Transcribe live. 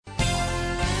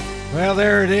Well,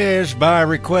 there it is, by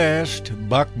request.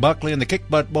 Buck Buckley and the Kick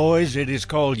Butt Boys. It is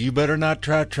called You Better Not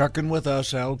Try Truckin' With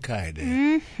Us, Al-Qaeda.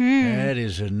 Mm-hmm. That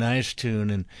is a nice tune.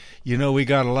 And, you know, we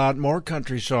got a lot more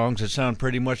country songs that sound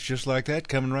pretty much just like that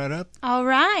coming right up. All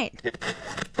right.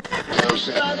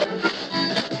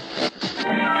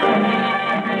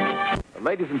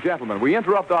 Ladies and gentlemen, we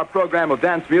interrupt our program of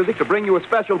dance music to bring you a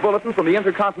special bulletin from the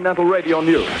Intercontinental Radio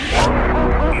News.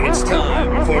 It's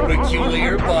time for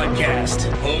Peculiar Podcast,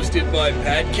 hosted by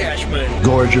Pat Cashman.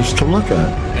 Gorgeous to look at.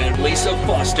 And Lisa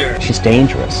Foster. She's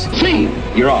dangerous. Scene,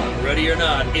 you're on. Ready or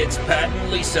not, it's Pat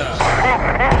and Lisa.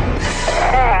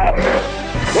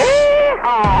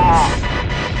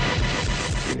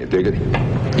 Can you dig it?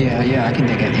 Yeah, I can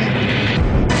dig it,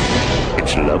 yeah.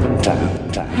 It's loving time.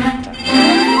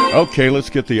 Okay, let's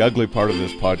get the ugly part of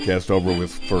this podcast over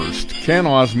with first. Ken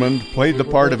Osmond played the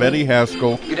part of Eddie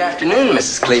Haskell. Good afternoon,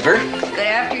 Mrs. Cleaver. Good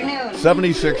afternoon.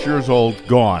 76 years old,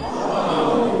 gone.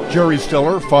 Jerry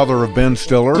Stiller, father of Ben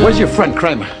Stiller. Where's your friend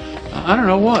Kramer? I don't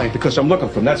know why. Because I'm looking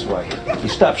for him, that's why. He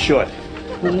stopped short.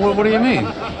 What do you mean?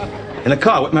 In the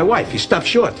car with my wife, he stopped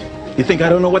short. You think I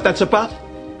don't know what that's about?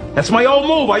 That's my old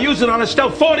move. I used it on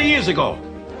Estelle 40 years ago.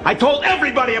 I told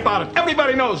everybody about it.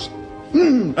 Everybody knows.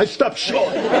 I stopped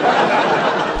short.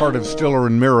 Part of Stiller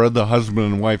and Mira, the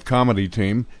husband and wife comedy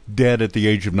team, dead at the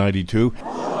age of 92.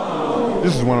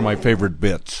 This is one of my favorite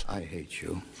bits. I hate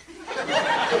you.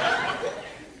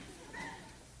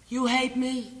 You hate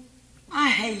me? I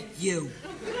hate you.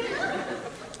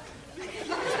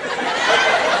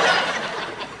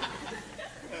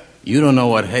 You don't know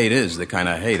what hate is, the kind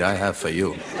of hate I have for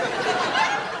you.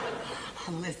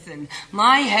 Listen,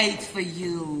 my hate for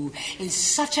you is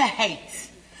such a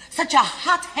hate, such a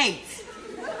hot hate.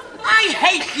 I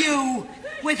hate you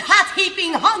with hot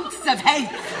heaping hunks of hate.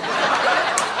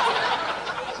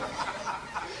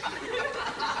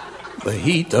 The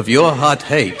heat of your hot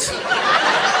hate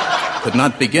could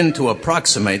not begin to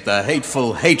approximate the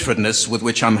hateful hatredness with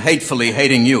which I'm hatefully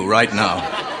hating you right now.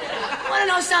 Want to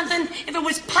know something? If it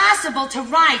was possible to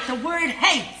write the word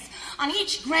hate on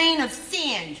each grain of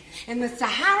sand in the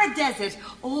Sahara Desert,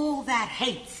 all that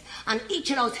hate on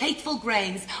each of those hateful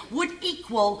grains would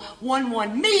equal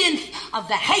 1/1,000,000th of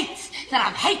the hate that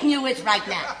I'm hating you with right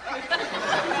now.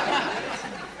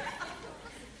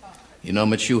 You know how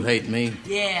much you hate me?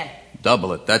 Yeah.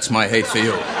 Double it. That's my hate for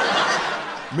you.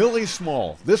 Millie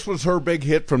Small. This was her big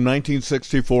hit from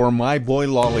 1964, My Boy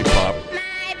Lollipop.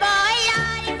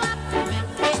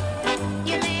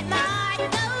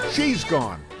 She's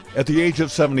gone at the age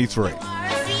of 73.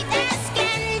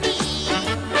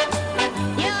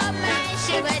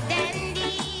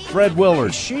 Fred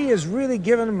Willard. She is really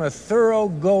giving him a thorough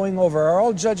going over. Are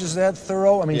all judges that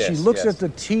thorough? I mean, she looks at the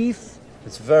teeth.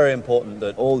 It's very important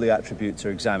that all the attributes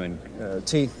are examined.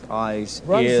 Teeth, eyes,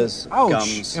 ears,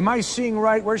 gums. Am I seeing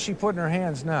right? Where's she putting her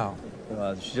hands now?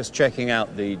 She's just checking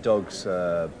out the dog's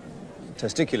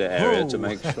testicular area to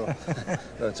make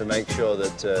sure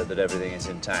that everything is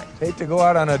intact. Hate to go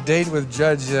out on a date with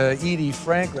Judge Edie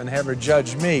Franklin, have her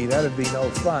judge me. That'd be no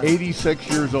fun. 86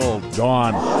 years old,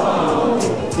 gone.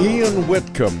 Ian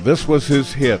Whitcomb. This was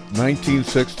his hit,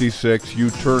 1966, You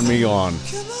Turn Me On.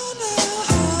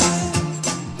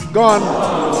 Gone.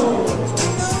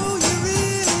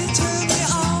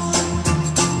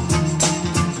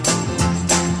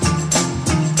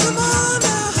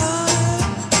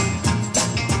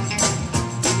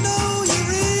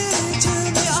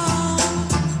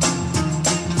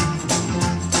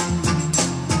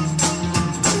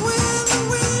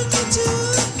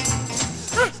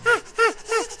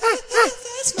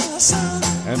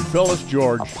 And Phyllis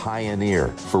George. A pioneer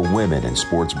for women in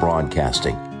sports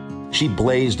broadcasting. She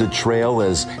blazed a trail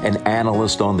as an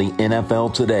analyst on the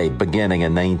NFL Today beginning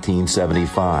in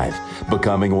 1975,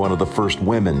 becoming one of the first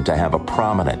women to have a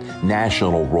prominent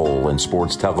national role in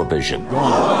sports television.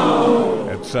 Gone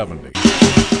at 70.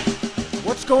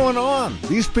 What's going on?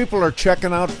 These people are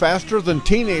checking out faster than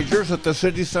teenagers at the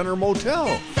City Center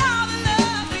Motel.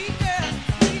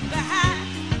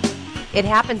 It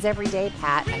happens every day,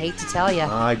 Pat. I hate to tell you.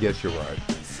 I guess you're right.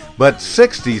 But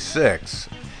 66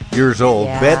 years old,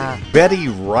 Yeah. Betty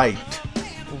Wright.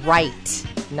 Right,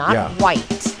 not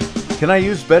white. Can I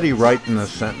use Betty Wright in a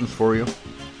sentence for you?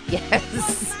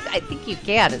 Yes, I think you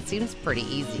can. It seems pretty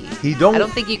easy. I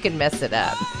don't think you can mess it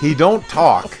up. He don't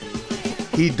talk.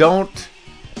 He don't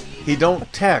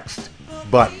text.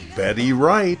 But Betty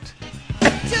Wright.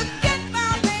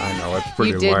 I know That's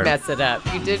pretty You did wild. mess it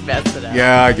up. You did mess it up.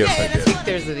 Yeah, I guess I did. I think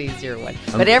there's an easier one.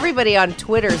 But everybody on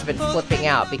Twitter's been flipping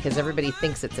out because everybody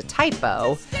thinks it's a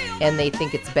typo, and they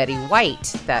think it's Betty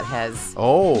White that has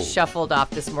shuffled off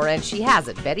this morning. And she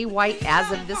hasn't. Betty White,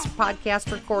 as of this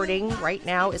podcast recording right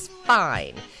now, is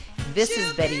fine. This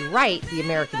is Betty Wright, the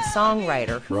American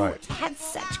songwriter, who had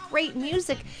such great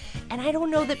music, and I don't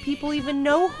know that people even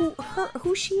know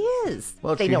who she is.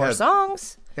 Well, they know her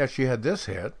songs. Yeah, she had this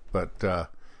hit, but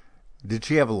did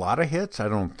she have a lot of hits? I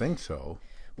don't think so.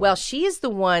 Well, she is the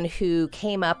one who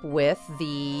came up with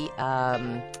the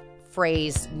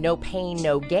phrase "no pain,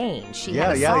 no gain." She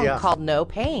had a song called "No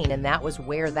Pain," and that was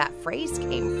where that phrase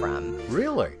came from.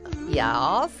 Really?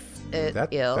 Yes.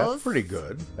 That's pretty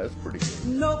good. That's pretty good.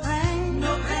 No pain,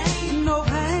 no pain, no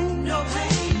pain, no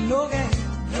pain, no gain,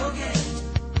 no gain.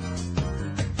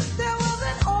 There was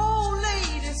an old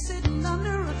lady sitting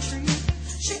under a tree.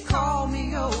 She called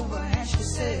me over and she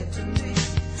said to me,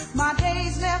 my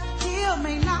days left here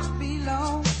may not be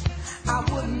long. I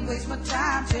wouldn't waste my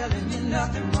time telling you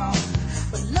nothing wrong.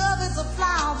 But love is a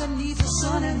flower that needs the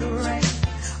sun and the rain.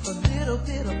 A little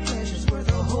bit of pleasure's worth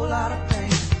a whole lot of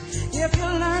pain. If you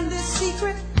learn this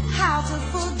secret, how to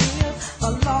forgive,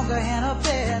 a longer and a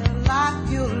better life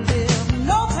you'll live.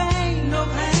 No pain, no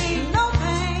pain, no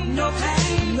pain, no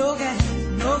pain, no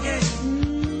gain, no gain.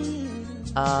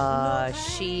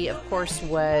 She, of course,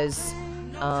 was,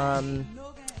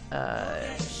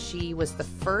 she was the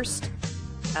first,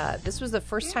 this was the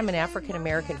first time an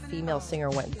African-American female singer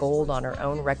went gold on her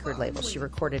own record label. She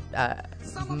recorded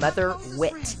Mother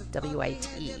Wit,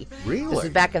 W-I-T. Really? This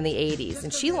was back in the 80s.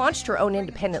 And she launched her own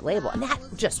independent label. And that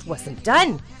just wasn't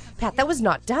done. Pat, that was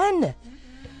not done.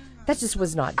 That just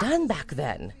was not done back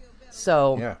then.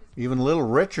 So yeah, even Little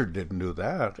Richard didn't do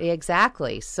that.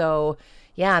 Exactly. So,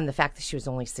 yeah, and the fact that she was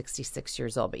only 66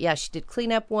 years old. But yeah, she did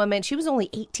Clean Up Woman. She was only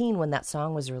 18 when that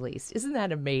song was released. Isn't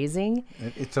that amazing?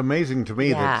 It's amazing to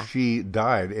me that she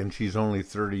died and she's only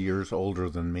 30 years older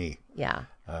than me. Yeah.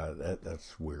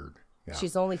 That's weird. Yeah.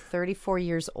 She's only 34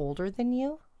 years older than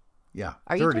you? Yeah.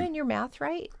 Are 30. you doing your math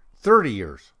right? 30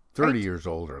 years. 30 years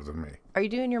older than me. Are you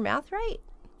doing your math right?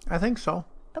 I think so.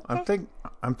 Okay.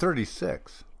 I'm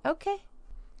 36. Okay.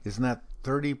 Isn't that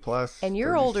 30 plus? And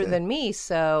you're 36? older than me,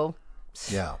 so...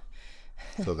 Yeah.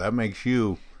 So that makes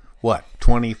you, what,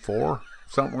 24?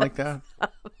 Something like that?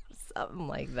 Something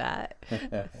like that.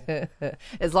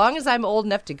 As long as I'm old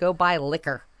enough to go buy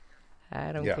liquor.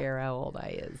 I don't care how old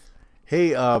I is.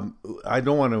 Hey, I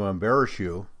don't want to embarrass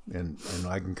you, and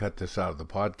I can cut this out of the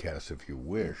podcast if you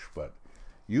wish, but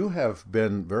you have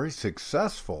been very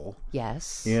successful.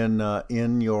 Yes.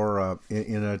 In your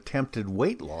attempted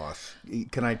weight loss.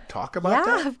 Can I talk about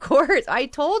that? Yeah, of course. I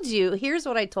told you. Here's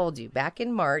what I told you. Back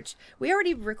in March, we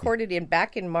already recorded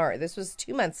back in March. This was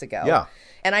 2 months ago. Yeah.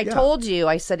 And I told you,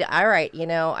 I said, all right,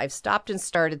 I've stopped and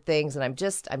started things, and I'm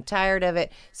tired of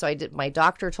it. So I did. My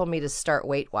doctor told me to start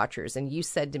Weight Watchers, and you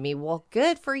said to me, well,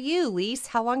 good for you, Lise.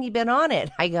 How long you been on it?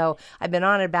 I go, I've been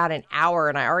on it about an hour,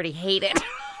 and I already hate it.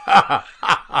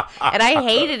 And I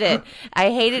hated it.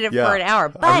 I hated it for an hour.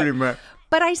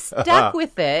 But I stuck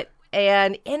with it.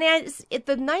 And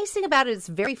the nice thing about it is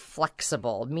very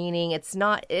flexible, meaning it's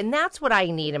not, and that's what I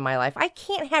need in my life. I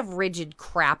can't have rigid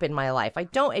crap in my life. I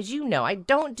don't, as you know, I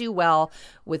don't do well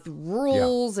with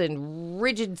rules and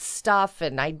rigid stuff,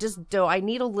 and I just don't, I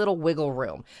need a little wiggle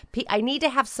room. I need to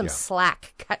have some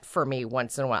slack cut for me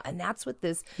once in a while, and that's what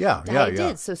this diet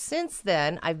did. So since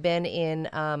then, I've been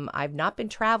I've not been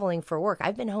traveling for work.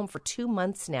 I've been home for 2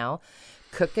 months now.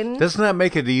 Cooking. Doesn't that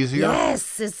make it easier?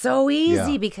 Yes, it's so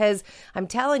easy because I'm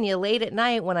telling you, late at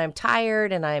night when I'm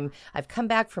tired and I've come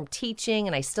back from teaching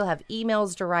and I still have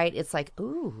emails to write, it's like,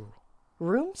 ooh,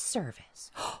 room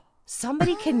service.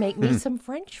 Somebody can make me some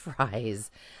French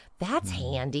fries. That's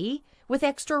handy with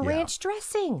extra ranch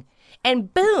dressing.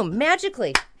 And boom,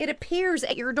 magically, it appears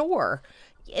at your door.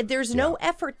 There's no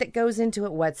effort that goes into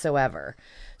it whatsoever.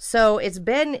 So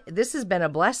this has been a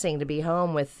blessing to be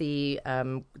home with the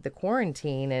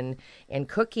quarantine and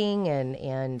cooking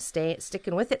and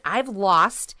sticking with it.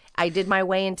 I did my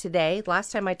weigh-in today.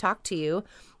 Last time I talked to you,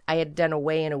 I had done a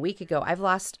weigh-in a week ago. I've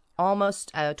lost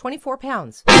almost 24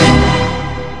 pounds.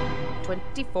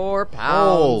 24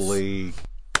 pounds. Holy.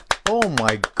 Oh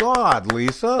my God,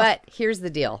 Lisa. But here's the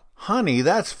deal. Honey,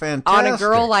 that's fantastic. On a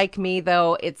girl like me,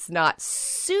 though, it's not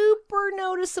super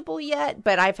noticeable yet,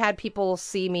 but I've had people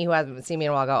see me who haven't seen me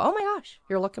in a while go, oh my gosh,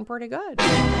 you're looking pretty good.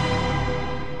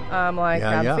 I'm like,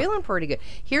 I'm feeling pretty good.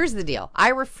 Here's the deal. I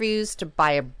refuse to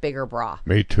buy a bigger bra.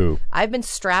 Me too. I've been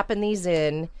strapping these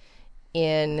in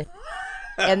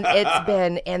And it's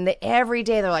been, every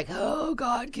day they're like, oh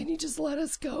God, can you just let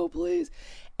us go, please?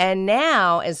 And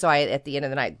now, so at the end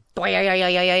of the night,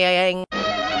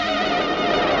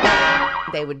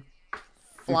 they would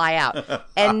fly out.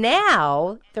 And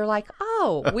now they're like,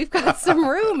 oh, we've got some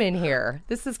room in here.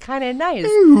 This is kind of nice.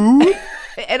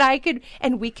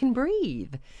 and we can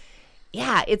breathe.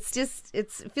 Yeah, it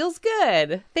feels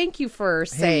good. Thank you for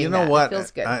saying that. Hey, you know what? It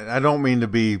feels good. I don't mean to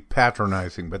be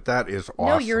patronizing, but that is awesome.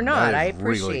 No, you're not. I really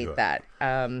appreciate good. that.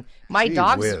 My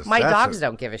dogs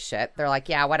don't give a shit. They're like,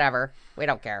 yeah, whatever. We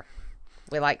don't care.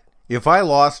 We like. If I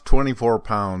lost 24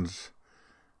 pounds,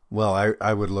 well,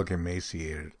 I would look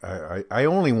emaciated. I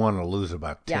only want to lose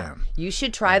about 10. Yeah. You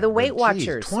should try the Weight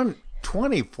Watchers.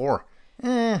 24.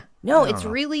 No, it's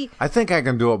really. I think I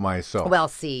can do it myself. Well,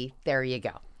 see, there you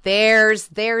go. There's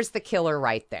the killer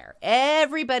right there.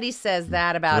 Everybody says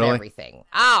that about everything.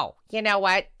 Oh, you know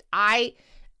what?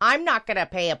 I'm not going to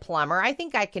pay a plumber. I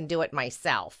think I can do it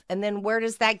myself. And then where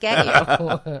does that get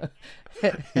you?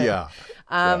 Yeah.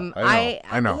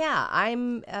 I know.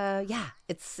 Yeah,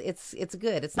 it's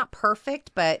good. It's not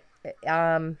perfect, but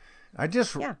I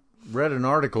just read an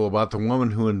article about the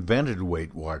woman who invented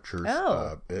Weight Watchers.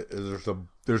 Oh.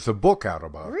 There's a book out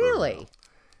about her. Really?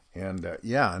 And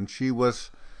and she was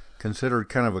considered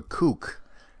kind of a kook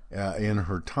in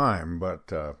her time,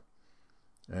 but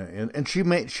and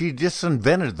she just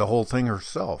invented the whole thing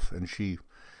herself, and she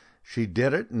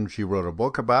did it, and she wrote a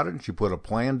book about it, and she put a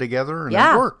plan together, and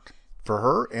it worked for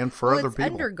her and for other people.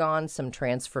 It's undergone some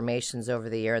transformations over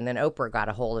the year, and then Oprah got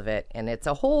a hold of it, and it's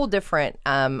a whole different.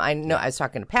 I know I was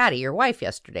talking to Patty, your wife,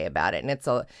 yesterday about it, and it's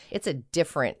a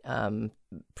different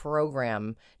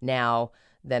program now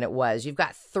than it was. You've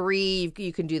got 3.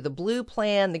 You can do the blue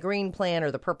plan, the green plan,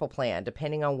 or the purple plan,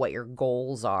 depending on what your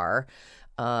goals are.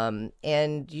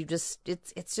 And you just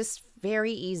it's just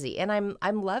very easy. And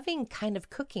I'm loving kind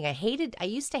of cooking. I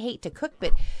used to hate to cook,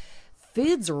 but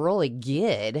food's really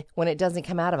good when it doesn't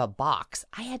come out of a box.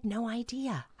 I had no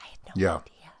idea. Yeah.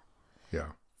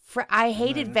 I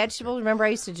hated vegetables. Remember, I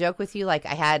used to joke with you like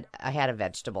I had a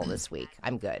vegetable this week.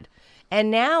 I'm good. And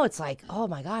now it's like, oh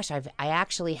my gosh, I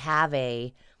actually have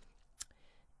a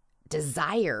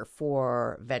desire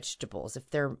for vegetables if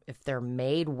they're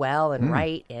made well and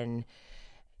right, and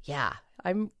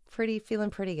I'm feeling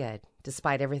pretty good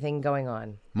despite everything going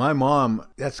on. My mom,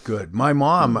 that's good. My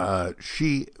mom,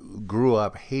 she grew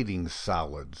up hating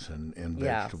salads and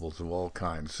vegetables of all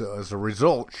kinds. So as a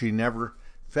result, she never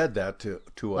fed that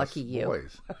to us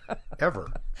boys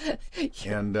ever.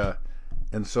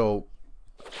 And so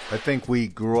I think we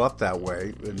grew up that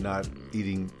way, not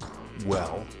eating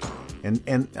well.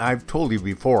 And I've told you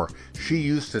before, she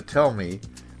used to tell me,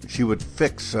 she would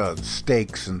fix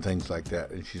steaks and things like that,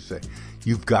 and she'd say,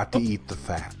 you've got to eat the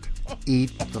fat.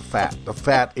 Eat the fat. The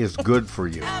fat is good for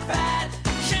you.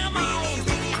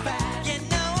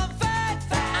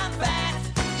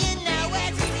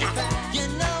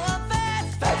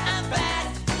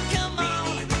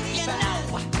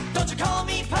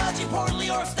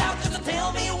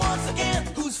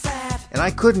 And I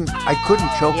couldn't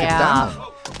choke it down.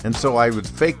 And so I would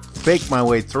fake my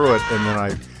way through it, and then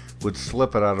I would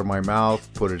slip it out of my mouth,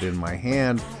 put it in my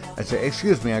hand. I'd say,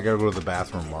 excuse me, I got to go to the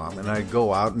bathroom, Mom. And I'd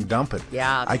go out and dump it.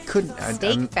 Yeah. I couldn't.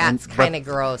 Steak fat's kind of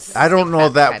gross. I don't know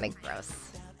that. Kind of gross.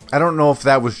 I don't know if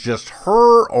that was just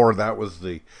her or that was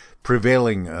the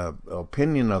prevailing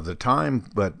opinion of the time.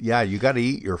 But yeah, you got to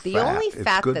eat your fat. The only it's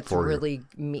fat good that's for really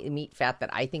meat fat that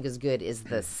I think is good is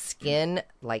the skin,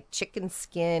 like chicken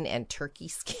skin and turkey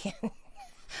skin.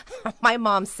 My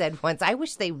mom said once, I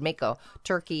wish they would make a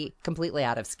turkey completely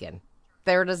out of skin.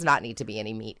 There does not need to be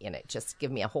any meat in it. Just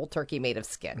give me a whole turkey made of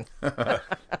skin.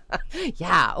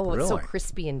 Yeah. Oh, it's so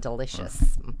crispy and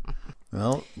delicious.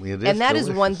 Well, it is and that delicious,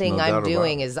 is one thing no I'm doubt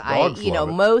doing about it. is Dogs love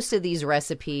it. most of these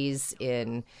recipes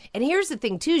and here's the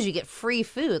thing too, is you get free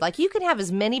food. Like you can have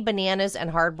as many bananas and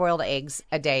hard-boiled eggs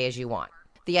a day as you want.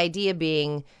 The idea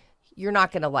being you're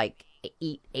not going to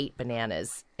eat 8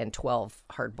 bananas and 12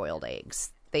 hard-boiled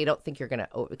eggs. They don't think you're going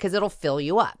to, because it'll fill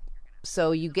you up.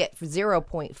 So you get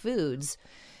 0-point foods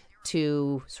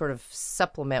to sort of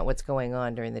supplement what's going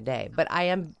on during the day. But I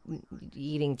am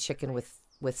eating chicken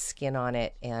with skin on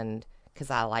it, and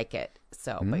because I like it.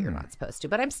 So, but you're not supposed to.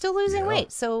 But I'm still losing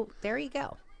weight. So there you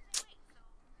go.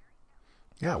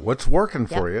 Yeah, what's working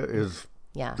for you is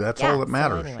that's all that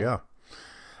matters. So anyway. Yeah,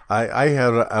 I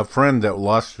had a friend that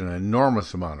lost an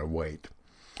enormous amount of weight.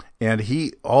 And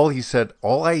all he said,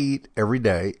 all I eat every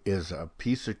day is a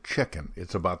piece of chicken.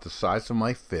 It's about the size of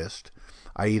my fist.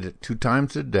 I eat it 2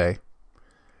 times a day,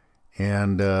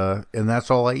 and that's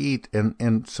all I eat,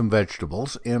 and some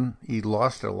vegetables. And he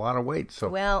lost a lot of weight. So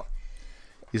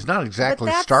is not exactly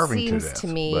but that starving to seems death. to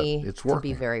me but it's to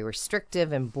working. be very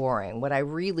restrictive and boring. What I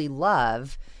really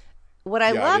love, what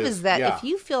I Yeah, love it is that yeah. if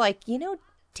you feel like,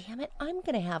 damn it,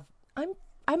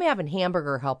 I'm having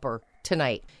Hamburger Helper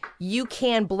tonight. You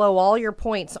can blow all your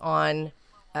points on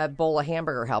a bowl of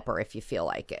Hamburger Helper if you feel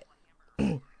like it.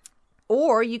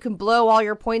 Or you can blow all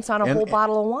your points on a whole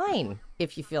bottle of wine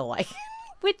if you feel like it,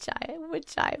 which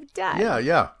I've done.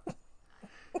 Yeah.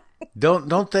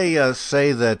 Don't they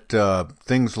say that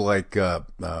things like I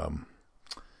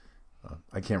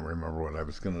can't remember what I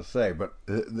was going to say, but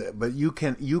you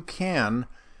can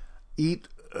eat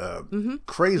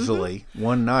crazily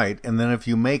one night, and then if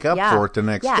you make up for it the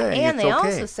next day, and it's they okay.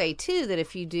 also say too that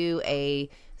if you do a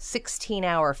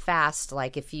 16-hour fast,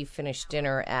 like if you finish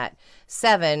dinner at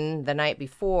 7 the night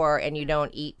before and you don't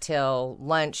eat till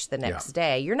lunch the next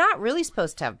day, you're not really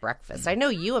supposed to have breakfast. I know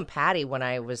you and Patty, when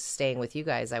I was staying with you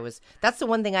guys, that's the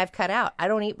one thing I've cut out. I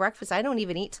don't eat breakfast. I don't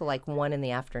even eat till like 1 in the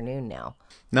afternoon now.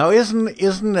 Now,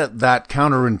 isn't it that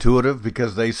counterintuitive?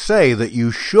 Because they say that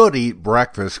you should eat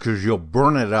breakfast because you'll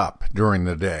burn it up during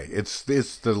the day. It's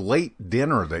the late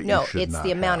dinner that you should not No, it's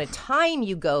the amount have. of time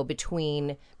you go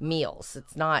between meals.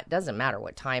 It's not, doesn't matter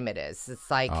what time it is.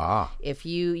 It's like if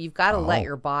you've got to let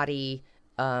your body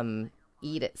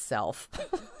eat itself,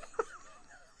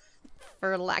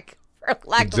 for lack of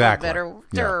a better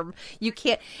term. You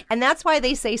can't, and that's why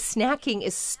they say snacking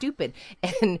is stupid,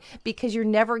 and because you're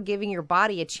never giving your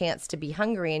body a chance to be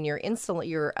hungry, and your insulin,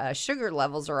 your sugar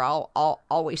levels are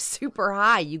always super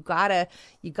high. You gotta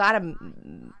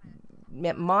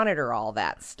monitor all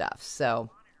that stuff. So,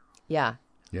 yeah.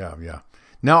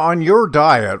 Now, on your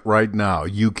diet right now,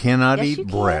 you cannot Yes, eat you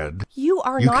can. bread. You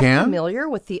are not familiar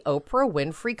with the Oprah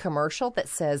Winfrey commercial that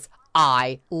says,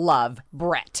 "I love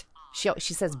Brett."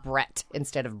 She says Brett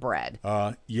instead of bread.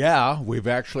 Yeah, we've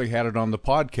actually had it on the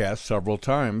podcast several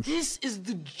times. This is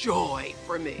the joy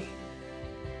for me.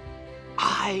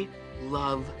 I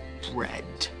love bread.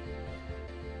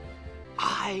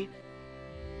 I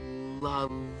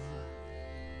love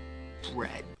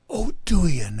bread. Oh, do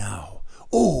you now?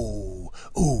 Oh,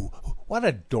 what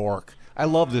a dork. I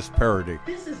love this parody.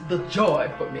 This is the joy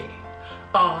for me.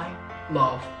 I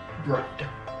love bread.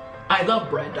 I love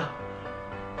bread.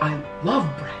 I love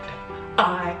bread.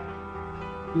 I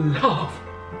love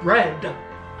bread.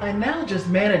 I now just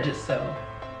manage it so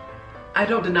I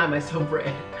don't deny myself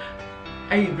bread.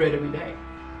 I eat bread every day.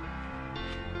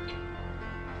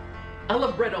 I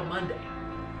love bread on Monday.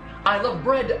 I love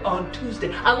bread on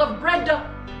Tuesday. I love bread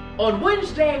on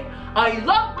Wednesday. I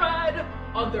love bread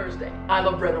on Thursday. I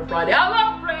love bread on Friday. I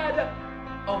love bread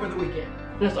over the weekend.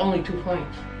 There's only 2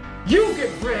 points. You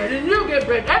get bread and you get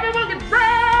bread. Everyone gets bread.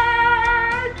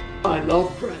 I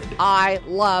love bread. I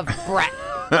love bread.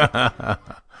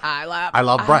 I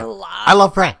love bread. I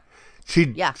love bread.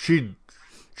 She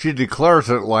declares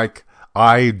it like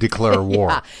I declare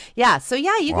war. Yeah. So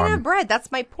you can have bread.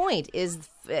 That's my point. Is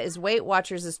Weight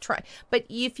Watchers is trying, but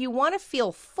if you want to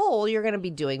feel full, you're going to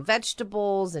be doing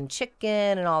vegetables and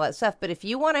chicken and all that stuff. But if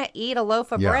you want to eat a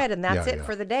loaf of bread and that's it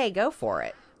for the day, go for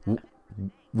it.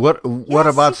 What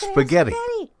about spaghetti?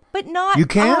 But not You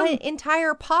can? an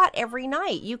entire pot every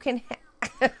night. You can.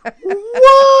 What?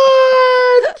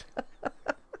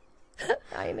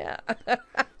 I know.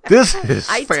 This is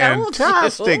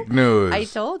fantastic news. I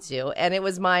told you. And it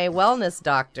was my wellness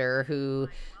doctor who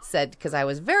said, because I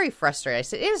was very frustrated. I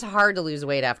said, it is hard to lose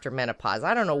weight after menopause.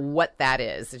 I don't know what that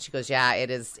is. And she goes, yeah,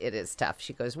 it is tough.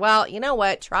 She goes, well, you know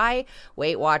what? Try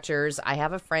Weight Watchers. I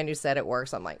have a friend who said it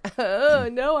works. I'm like, oh,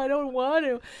 no, I don't want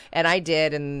to. And I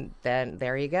did. And then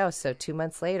there you go. So 2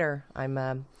 months later,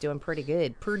 I'm doing pretty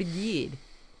good.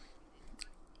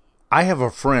 I have a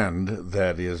friend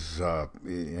that is,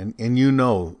 and you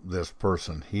know this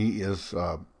person. He is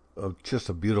just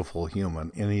a beautiful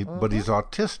human, and but he's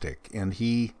autistic, and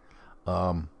he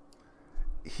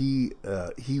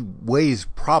weighs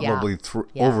probably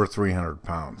over 300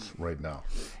 pounds right now,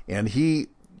 and he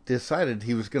decided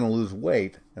he was going to lose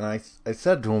weight. And I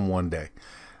said to him one day,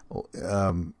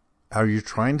 "Are you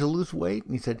trying to lose weight?"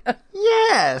 And he said,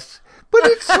 "Yes, but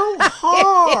it's so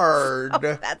hard."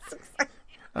 That's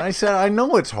And I said, I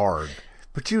know it's hard,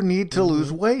 but you need to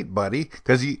lose weight, buddy,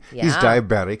 because he's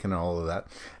diabetic and all of that.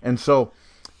 And so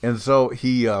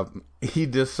he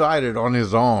decided on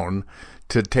his own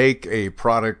to take a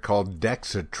product called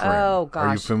Dexatrim. Oh, gosh.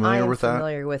 Are you familiar with that? I'm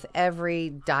familiar with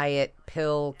every diet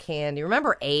pill candy.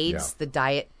 Remember AIDS, the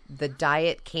diet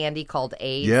candy called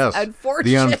AIDS? Yes.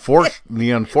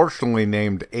 The unfortunately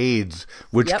named AIDS,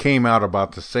 which came out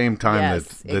about the same time that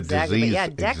the disease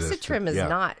existed. Dexatrim is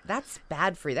not, that's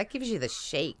bad for you. That gives you the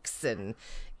shakes, and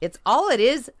it's all it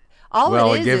is. All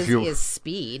Well, it it gives you- is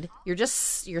speed.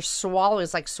 You're swallowing.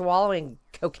 It's like swallowing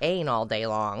cocaine all day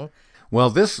long. Well,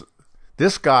 this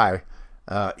guy,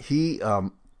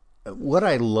 what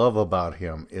I love about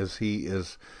him is he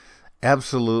is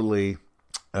absolutely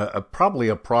probably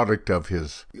a product of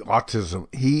his autism.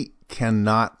 He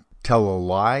cannot tell a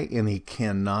lie, and he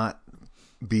cannot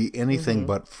be anything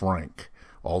but frank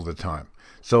all the time.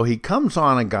 So he comes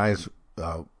on a guy's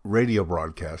radio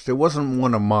broadcast. It wasn't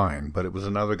one of mine, but it was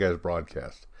another guy's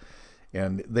broadcast.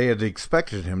 And they had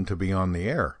expected him to be on the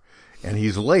air. And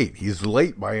he's late. He's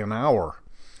late by an hour.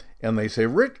 And they say,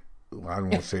 Rick, I don't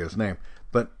want to say his name,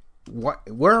 but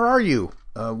where are you?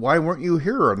 Why weren't you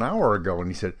here an hour ago? And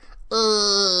he said,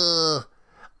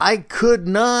 I could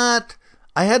not.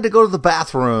 I had to go to the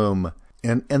bathroom.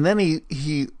 And then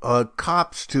he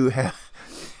cops to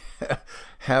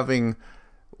having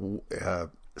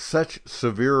such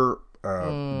severe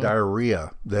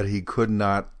diarrhea that he could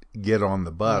not get on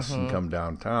the bus and come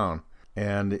downtown.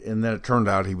 And then it turned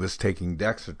out he was taking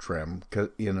Dexatrim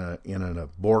in an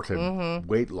aborted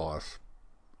weight loss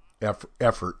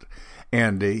effort,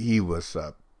 and he was.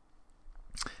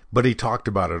 But he talked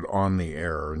about it on the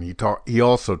air, and he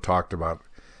also talked about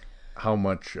how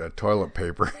much toilet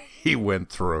paper he went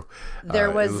through. There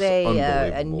was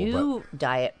a new but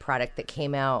diet product that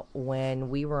came out when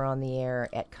we were on the air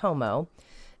at Como,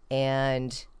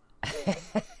 and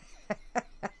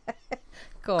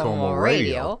Como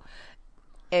Radio.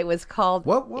 It was called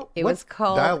It was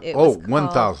called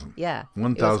 1,000. Yeah,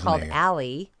 1,000. It was called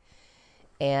Allie,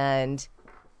 and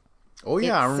I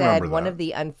remember said that. one of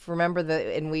the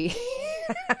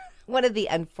one of the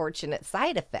unfortunate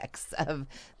side effects of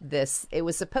this. It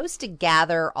was supposed to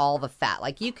gather all the fat.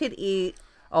 Like you could eat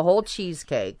a whole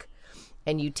cheesecake,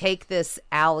 and you take this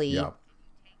Allie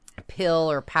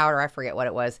pill or powder, I forget what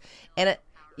it was, and it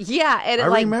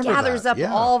like gathers up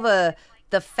all the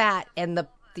fat. And the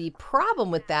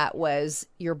problem with that was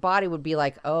your body would be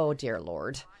like, oh dear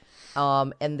Lord,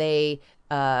 and they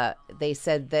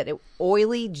said that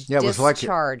oily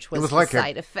discharge was the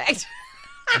side effect.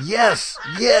 Yes.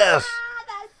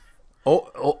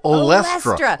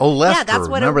 Olestra. Yeah, that's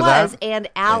what Remember it was. that? And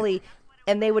Allie,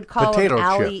 and they would call Potato them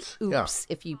Allie chips. oops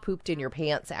if you pooped in your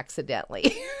pants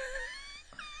accidentally.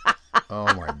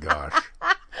 Oh my gosh.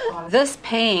 This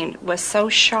pain was so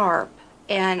sharp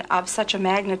and of such a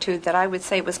magnitude that I would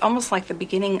say it was almost like the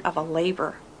beginning of a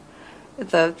labor.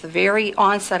 The very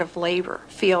onset of labor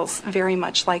feels very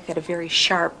much like that, a very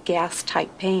sharp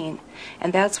gas-type pain.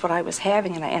 And that's what I was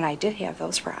having, and I did have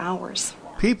those for hours.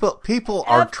 People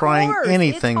are trying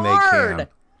anything they can.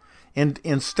 And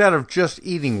instead of just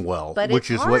eating well, But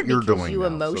which it's is hard what you're because doing you now.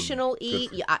 emotional So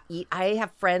eat. I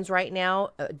have friends right now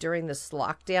during this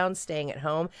lockdown, staying at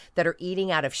home, that are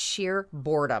eating out of sheer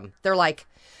boredom. They're like,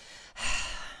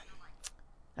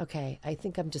 okay, I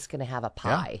think I'm just going to have a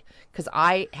pie because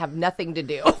I have nothing to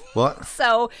do. What?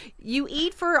 So you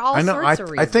eat for all I know. sorts of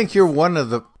reasons. I think you're one of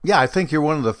the. Yeah, I think you're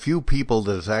one of the few people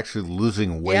that is actually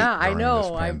losing weight. Yeah, I during know.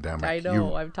 This pandemic. I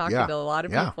know. I'm talking to a lot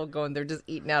of yeah. people going, they're just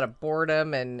eating out of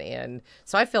boredom, and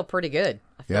so I feel pretty good.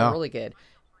 I feel really good.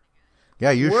 Yeah,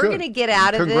 you We're should. going to get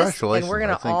out of this, Congratulations. and we're going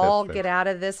I to think all that's get out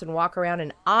of this and walk around,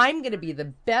 and I'm going to be the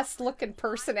best looking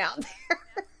person out there.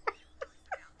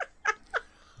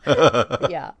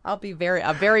 Yeah, I'll be a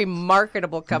very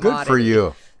marketable commodity. Good for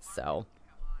you. So,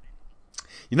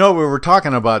 you know, we were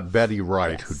talking about Betty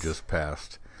Wright, who just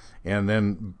passed, and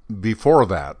then before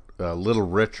that, Little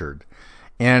Richard,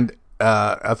 and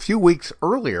a few weeks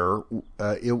earlier,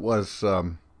 it was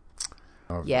Bill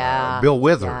Withers.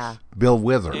 Yeah. Bill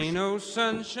Withers. Ain't no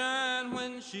sunshine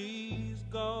when she's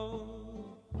gone.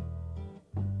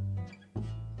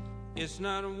 It's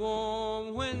not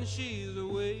warm when she's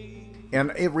away.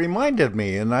 And it reminded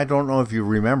me, and I don't know if you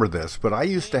remember this, but I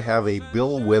used to have a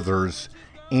Bill Withers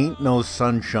Ain't No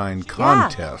Sunshine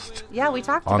contest. Yeah, we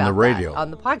talked on about the radio. that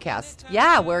on the podcast.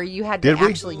 Yeah, where you had to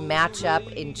actually match up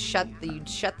and you'd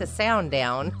shut the sound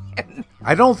down.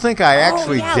 I don't think I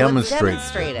actually let's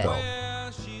demonstrated it. though.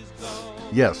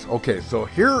 Yes, okay, so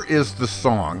here is the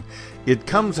song. It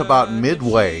comes about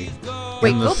midway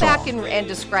Wait, in the go song. back and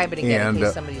describe it again And, in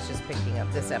case somebody's just picking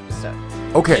up this episode.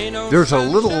 Okay, there's a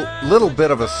little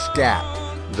bit of a scat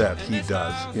that he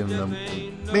does in the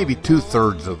maybe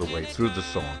 2/3 of the way through the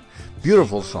song.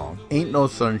 Beautiful song. Ain't No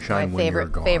Sunshine My When You're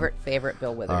Gone. favorite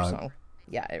Bill Withers song.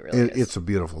 Yeah, it really is. It's a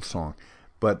beautiful song.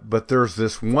 But there's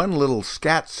this one little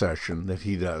scat session that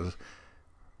he does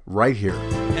right here.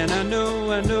 And I know.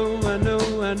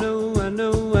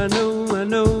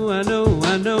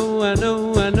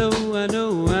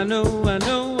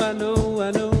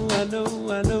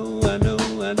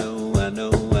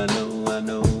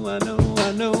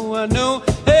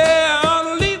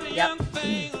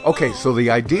 Okay, so the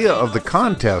idea of the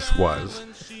contest was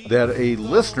that a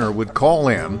listener would call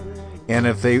in, and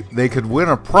if they could win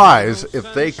a prize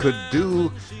if they could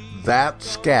do that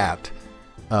scat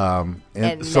and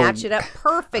match it up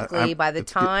perfectly by the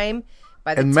time.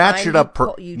 Match it up.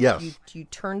 You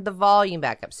turned the volume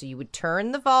back up, so you would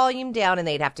turn the volume down, and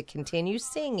they'd have to continue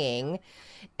singing,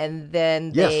 and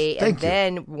then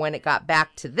then when it got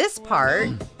back to this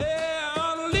part.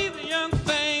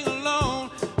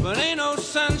 But ain't no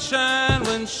sunshine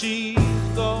when she's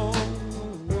gone.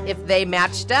 If they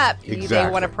matched up, they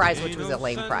won a prize, which was a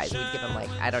lame prize. We'd give them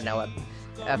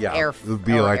air. It would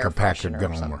be like air a pack of freshener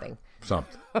gum or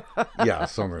something. Yeah,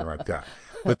 something like that.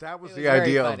 But that was the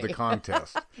idea of the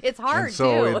contest. It's hard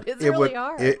too. It's really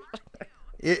hard.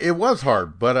 It was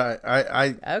hard, but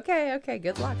I Okay.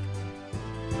 Good luck.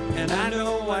 And I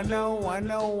know I'm a wino. I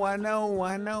know.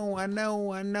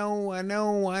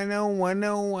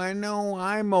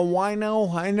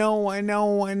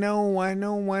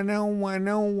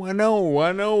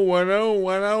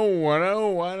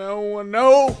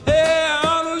 Hey, I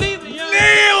ought to leave the young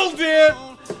Nailed it!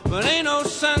 But ain't no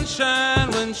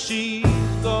sunshine when she's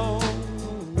gone.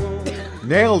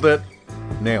 Nailed it.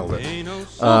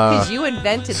 Because you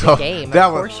invented the game.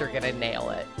 Of course you're going to nail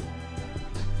it.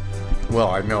 Well,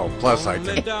 I know. Plus, I can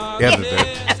edit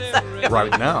it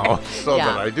right now so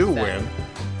that I do win.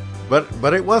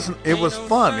 But it wasn't. It was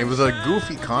fun. It was a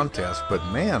goofy contest, but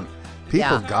man,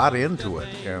 people got into it,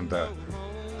 and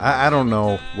I don't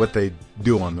know what they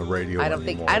do on the radio. I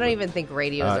don't even think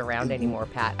radio is around anymore,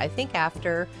 Pat. I think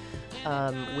after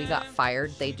we got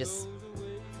fired, they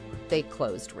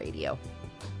closed radio.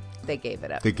 They gave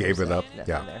it up. They gave it up.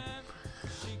 Yeah. There.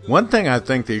 One thing I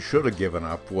think they should have given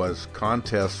up was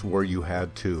contests where you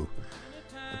had to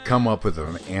come up with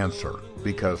an answer,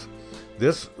 because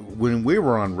when we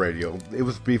were on radio, it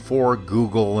was before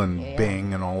Google and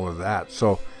Bing and all of that.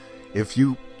 So if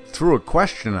you threw a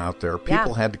question out there,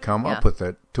 people had to come up with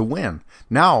it to win.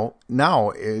 Now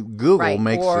Google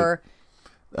makes a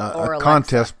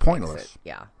contest pointless.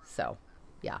 Yeah. So,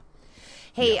 yeah.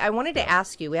 Hey, I wanted to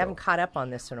ask you, we haven't caught up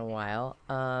on this in a while,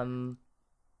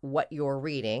 what you're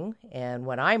reading and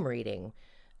what I'm reading.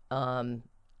 I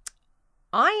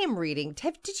am reading.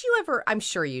 Did you ever? I'm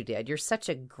sure you did. You're such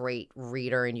a great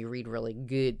reader, and you read really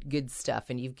good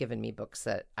stuff. And you've given me books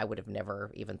that I would have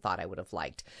never even thought I would have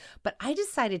liked. But I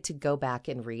decided to go back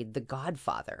and read The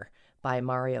Godfather by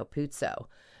Mario Puzo.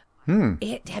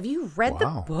 Have you read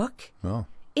the book? No.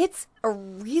 It's a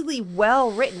really well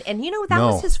written, and that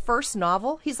was his first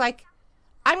novel. He's like,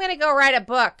 I'm going to go write a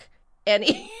book, and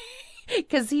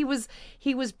because he was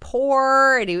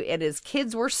poor and his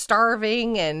kids were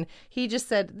starving, and he just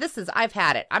said, I've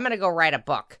had it. I'm going to go write a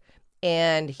book.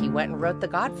 And he went and wrote The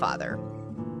Godfather.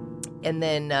 And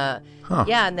then,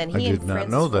 and then he and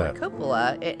Francis Ford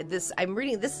Coppola, I'm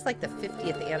reading, this is like the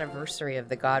 50th anniversary of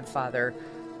The Godfather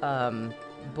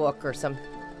book or something.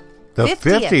 The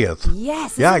 50th?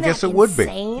 Yes. Yeah, I guess it would be.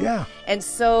 Yeah. And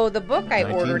so the book I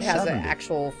ordered has an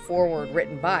actual foreword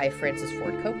written by Francis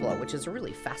Ford Coppola, which is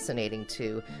really fascinating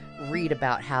to read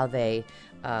about how they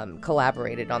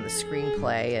collaborated on the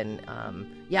screenplay. And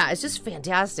it's just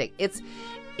fantastic.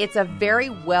 It's a very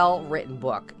well-written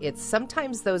book.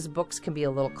 Sometimes those books can be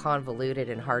a little convoluted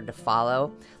and hard to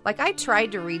follow. Like, I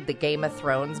tried to read the Game of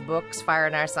Thrones books, Fire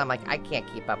and Ice, and I'm like, I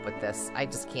can't keep up with this. I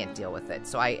just can't deal with it.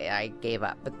 So I gave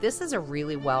up. But this is a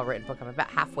really well-written book. I'm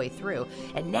about halfway through.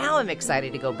 And now I'm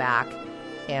excited to go back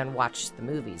and watch the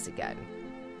movies again.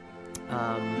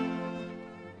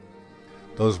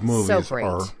 Those movies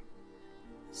are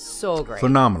so great.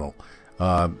 Phenomenal.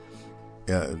 And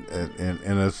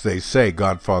as they say,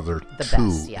 Godfather 2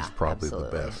 is probably the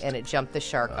best. And it jumped the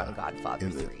shark on Godfather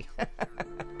 3.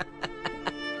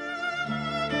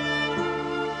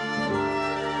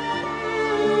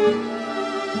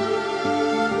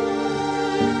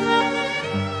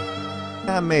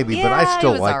 Maybe, but I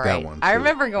still like that one, too. I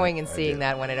remember going and seeing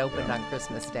that when it opened on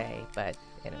Christmas Day, but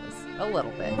it was a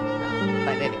little bit.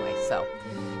 But anyway, so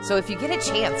if you get a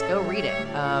chance, go read it.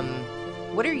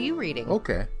 What are you reading?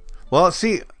 Okay. Well,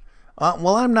 see,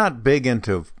 I'm not big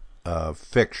into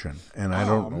fiction, and I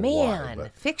don't know why.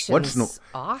 But fiction's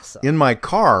awesome. In my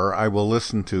car, I will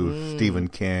listen to Stephen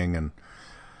King and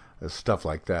stuff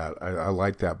like that. I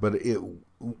like that. But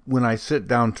when I sit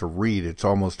down to read, it's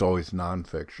almost always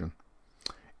nonfiction.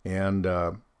 And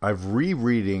I'm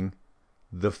rereading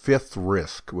The Fifth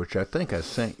Risk, which I think I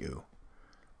sent you,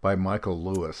 by Michael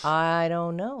Lewis. I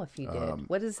don't know if you did.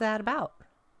 What is that about?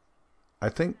 I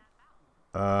think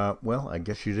Well, I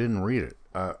guess you didn't read it.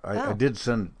 I did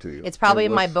send it to you. It's probably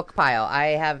in my book pile. I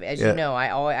have, as you know, I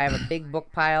have a big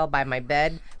book pile by my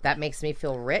bed. That makes me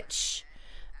feel rich.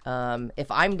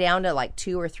 If I'm down to like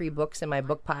 2 or 3 books in my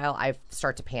book pile, I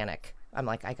start to panic. I'm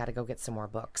like, I got to go get some more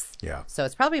books. Yeah. So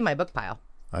it's probably in my book pile.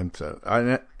 And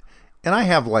I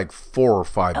have like 4 or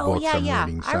 5 books I'm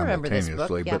reading simultaneously. I remember this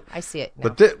book. Yeah, I see it now.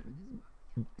 But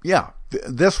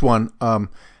this one,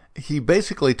 he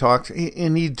basically talks,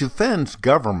 and he defends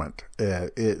government.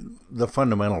 The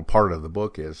fundamental part of the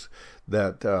book is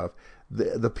that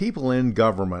the people in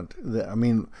government,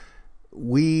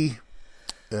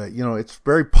 it's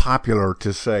very popular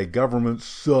to say government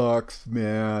sucks,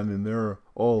 man, and they're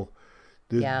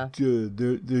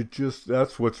just,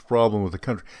 that's what's the problem with the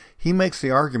country. He makes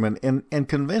the argument, and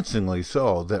convincingly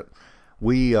so, that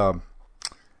we,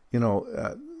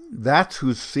 that's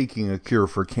who's seeking a cure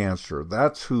for cancer.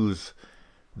 That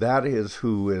is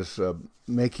who is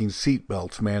making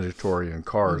seatbelts mandatory in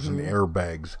cars and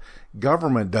airbags.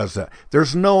 Government does that.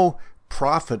 There's no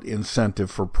profit incentive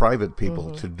for private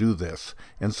people to do this,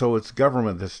 and so it's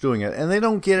government that's doing it, and they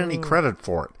don't get any credit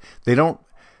for it.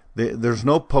 There's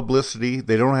no publicity.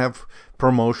 They don't have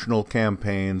promotional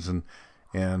campaigns, and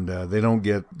they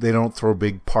don't throw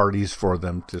big parties for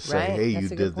them to say, "Hey, you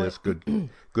did this,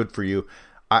 good for you."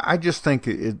 I just think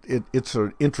it's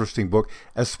an interesting book,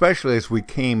 especially as we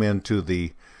came into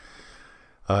the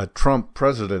Trump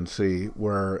presidency,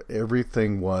 where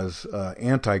everything was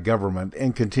anti-government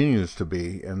and continues to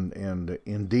be. And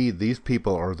indeed, these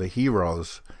people are the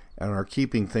heroes and are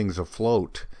keeping things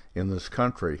afloat in this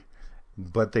country.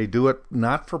 But they do it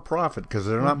not for profit, because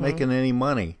they're not making any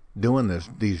money doing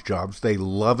these jobs. They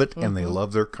love it, and they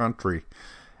love their country.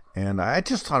 And I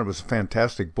just thought it was a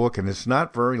fantastic book, and it's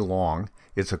not very long.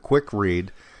 It's a quick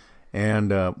read.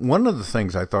 And one of the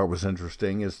things I thought was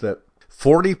interesting is that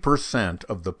 40%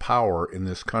 of the power in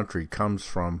this country comes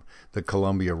from the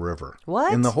Columbia River.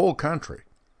 What? In the whole country.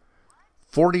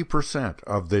 40%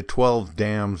 of the 12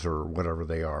 dams or whatever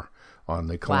they are on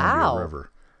the Columbia River.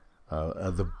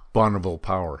 The Bonneville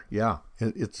power. Yeah.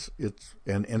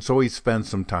 And so he spends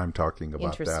some time talking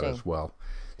about that as well.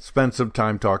 Spend some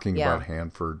time talking about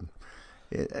Hanford.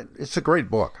 It's a great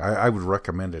book. I would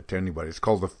recommend it to anybody. It's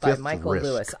called The Fifth Risk. By Michael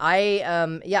Lewis. I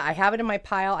have it in my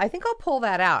pile. I think I'll pull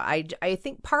that out. I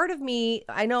think part of me,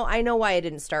 I know why I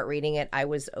didn't start reading it. I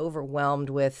was overwhelmed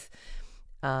with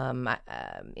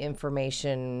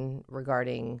information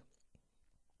regarding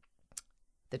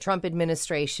the Trump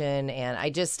administration, and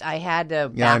I had to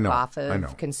back off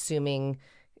of consuming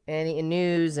any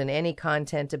news and any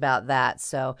content about that.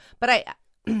 So, but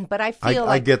I feel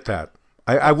I get that.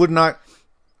 I would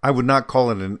not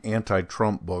call it an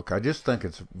anti-Trump book. I just think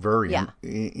it's very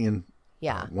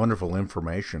wonderful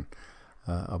information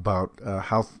about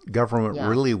how government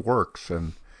really works,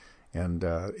 and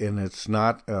it's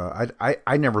not.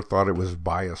 I never thought it was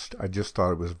biased. I just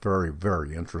thought it was very,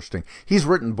 very interesting. He's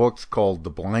written books called The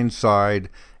Blind Side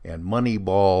and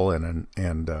Moneyball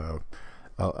and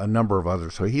a number of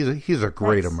others. So he's a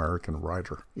great American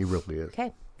writer. He really is.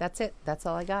 Okay, that's it. That's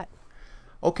all I got.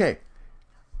 Okay.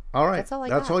 All right.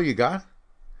 That's all you got?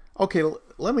 Okay,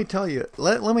 let me tell you.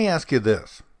 Let me ask you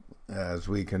this as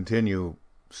we continue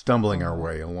stumbling our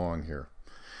way along here.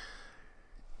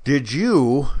 Did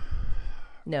you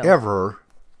ever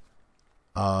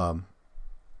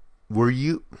were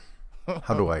you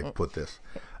how do I put this?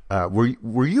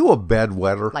 Were you a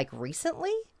bedwetter? Like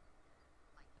recently?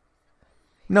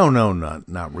 No, not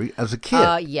as a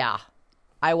kid. Yeah.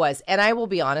 I was. And I will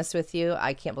be honest with you.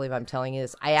 I can't believe I'm telling you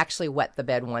this. I actually wet the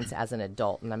bed once as an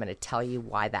adult, and I'm going to tell you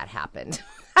why that happened.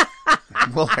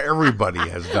 Well, everybody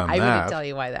has done that. I'm going to tell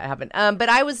you why that happened. But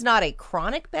I was not a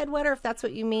chronic bedwetter, if that's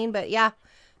what you mean. But yeah,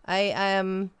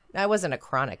 I wasn't a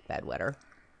chronic bedwetter.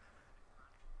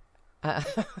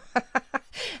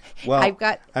 Well,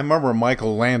 I remember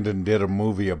Michael Landon did a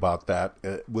movie about that.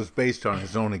 It was based on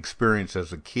his own experience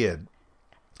as a kid.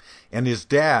 And his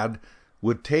dad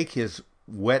would take his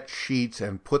wet sheets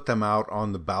and put them out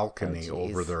on the balcony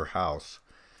over their house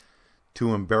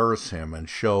to embarrass him and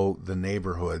show the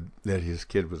neighborhood that his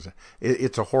kid was.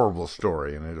 It's a horrible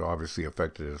story, and it obviously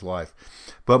affected his life.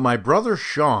 But my brother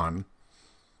Sean,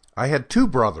 I had 2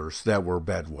 brothers that were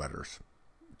bedwetters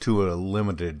to a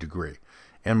limited degree.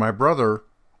 And my brother,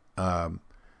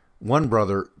 one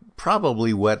brother,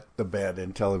 probably wet the bed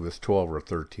until he was 12 or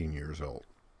 13 years old.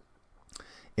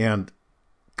 And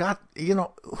God,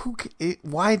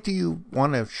 why do you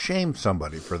want to shame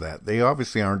somebody for that? They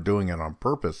obviously aren't doing it on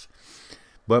purpose.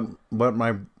 But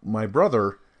my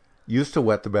brother used to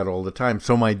wet the bed all the time.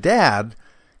 So my dad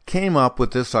came up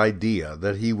with this idea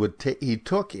that he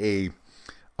took a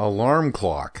alarm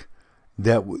clock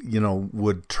that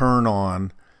would turn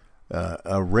on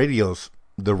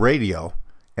the radio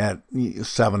at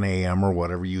 7 a.m. or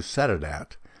whatever you set it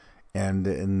at,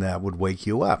 and that would wake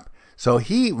you up. So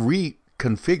he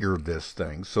reconfigured this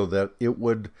thing so that it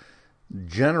would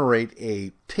generate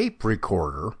a tape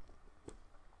recorder,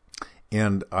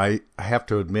 and I have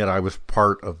to admit I was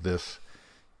part of this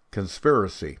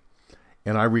conspiracy,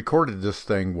 and I recorded this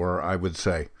thing where I would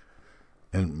say,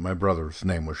 and my brother's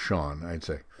name was Sean, I'd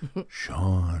say,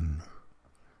 Sean,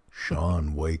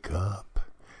 wake up.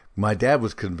 My dad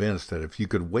was convinced that if you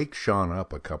could wake Sean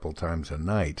up a couple times a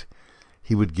night,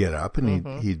 he would get up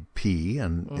and he'd pee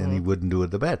and he wouldn't do it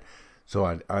in the bed.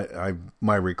 So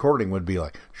my recording would be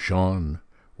like, Sean,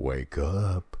 wake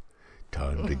up,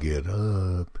 time to get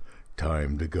up,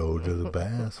 time to go to the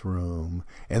bathroom.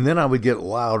 And then I would get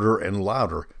louder and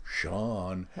louder,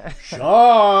 Sean,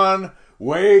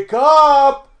 wake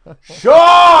up,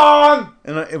 Sean!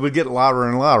 And it would get louder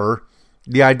and louder.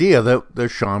 The idea that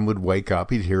Sean would wake up,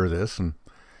 he'd hear this, and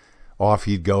off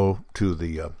he'd go to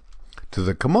the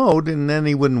commode, and then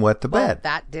he wouldn't wet the bed.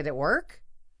 Did it work?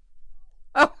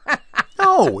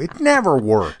 No, it never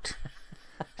worked.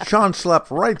 Sean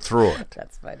slept right through it.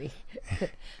 That's funny.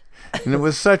 And it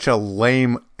was such a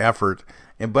lame effort.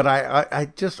 But I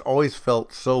just always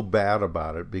felt so bad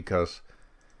about it because,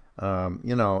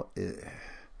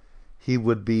 he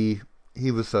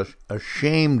was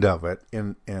ashamed of it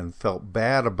and felt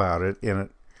bad about it. And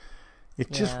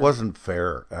it just wasn't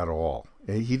fair at all.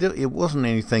 It wasn't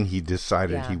anything he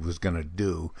decided he was going to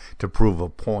do to prove a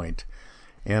point.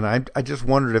 And I just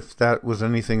wondered if that was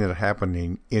anything that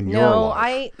happened in your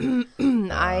life. No,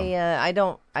 I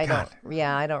don't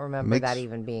remember that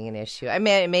even being an issue. I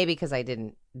mean, maybe because I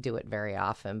didn't do it very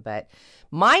often. But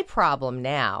my problem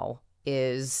now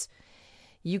is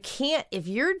you can't, if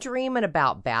you're dreaming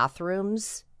about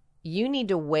bathrooms, you need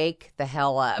to wake the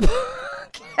hell up.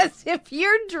 Because if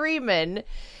you're dreaming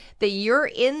that you're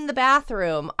in the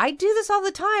bathroom, I do this all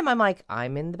the time. I'm like,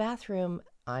 I'm in the bathroom.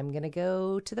 I'm going to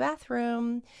go to the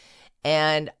bathroom.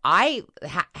 And I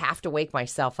have to wake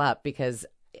myself up because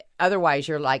otherwise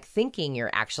you're like thinking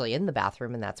you're actually in the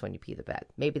bathroom, and that's when you pee the bed.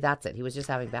 Maybe that's it. He was just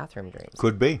having bathroom dreams.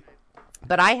 Could be.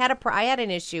 But I had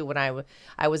an issue when I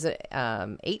was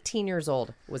 18 years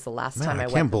old was the last time I went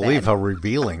to bed. I can't believe how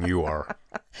revealing you are.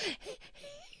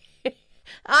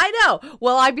 I know.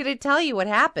 Well, I'm going to tell you what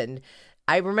happened.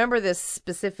 I remember this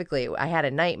specifically. I had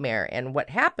a nightmare, and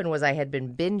what happened was I had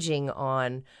been binging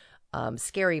on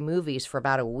scary movies for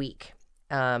about a week.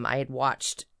 I had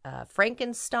watched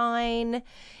Frankenstein,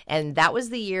 and that was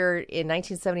the year in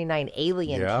 1979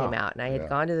 Alien came out, and I had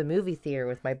gone to the movie theater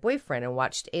with my boyfriend and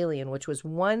watched Alien, which was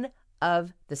one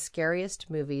of the scariest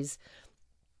movies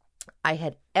I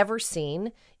had ever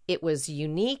seen. It was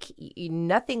unique.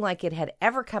 Nothing like it had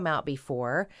ever come out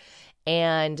before.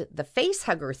 And the face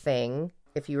hugger thing,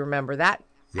 if you remember that,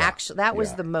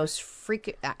 was the most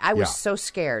freaking. I was so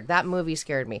scared. That movie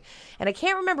scared me. And I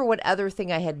can't remember what other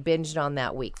thing I had binged on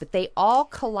that week, but they all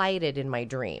collided in my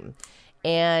dream.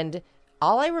 And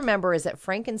all I remember is that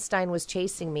Frankenstein was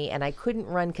chasing me, and I couldn't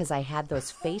run because I had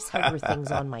those face hugger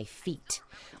things on my feet.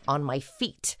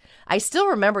 I still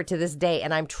remember to this day,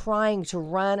 and I'm trying to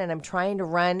run,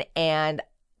 and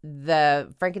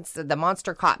the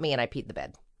monster caught me, and I peed the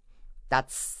bed.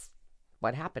 That's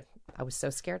what happened. I was so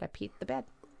scared I peed the bed.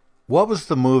 What was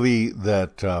the movie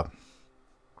that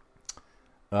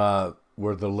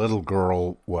where the little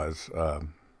girl was?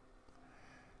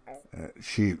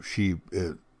 She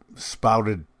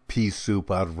spouted pea soup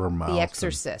out of her mouth. The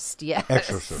Exorcist, yes.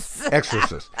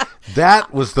 Exorcist.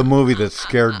 That was the movie that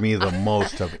scared me the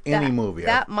most of any movie.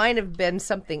 That might have been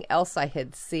something else I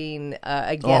had seen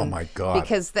again. Oh, my God.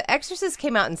 Because The Exorcist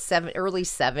came out in early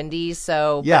 70s.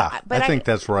 So, yeah, I think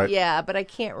that's right. Yeah, but I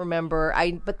can't remember.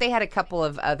 But they had a couple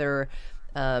of other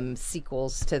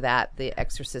sequels to that. The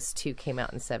Exorcist 2 came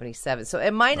out in 77. So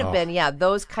it might have been,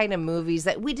 those kind of movies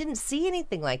that we didn't see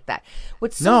anything like that.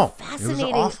 What's so fascinating,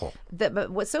 it was awful.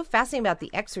 But what's so fascinating about The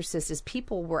Exorcist is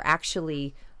people were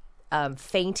actually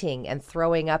fainting and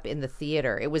throwing up in the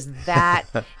theater. It was that.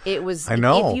 It was. I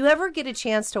know. If you ever get a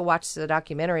chance to watch the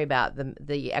documentary about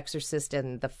the Exorcist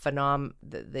and the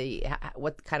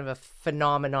what kind of a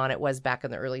phenomenon it was back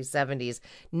in the early 70s,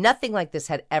 nothing like this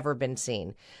had ever been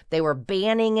seen. They were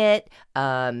banning it.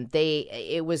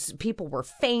 People were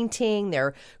fainting.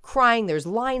 They're crying. There's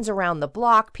lines around the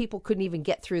block. People couldn't even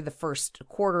get through the first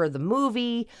quarter of the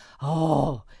movie.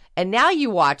 And now you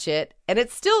watch it, and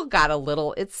it's still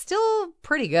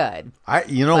pretty good.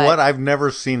 What? I've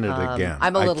never seen it again.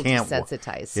 I'm a little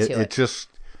desensitized to it. It just,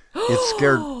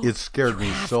 It scared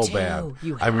me so bad.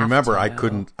 I remember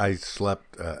I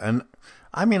slept, and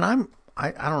I mean, I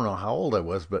don't know how old I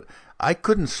was, but I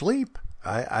couldn't sleep.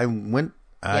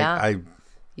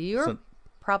 You were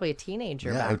probably a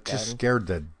teenager back then. It just scared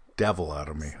the devil out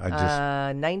of me.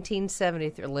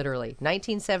 1973, literally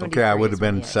 1973. Okay, I would have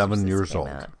been 7 years old.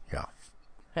 Yeah.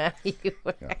 You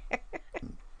were.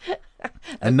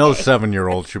 And no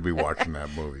 7-year-old should be watching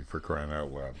that movie, for crying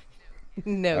out loud.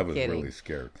 No I was kidding. really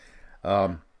scared.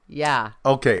 Yeah.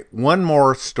 Okay, one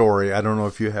more story. I don't know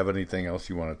if you have anything else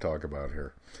you want to talk about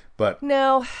here, but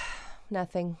no,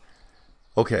 nothing.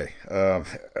 Okay,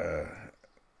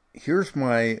 here's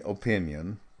my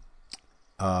opinion.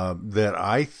 That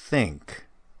I think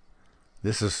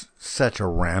this is such a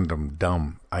random,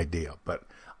 dumb idea, but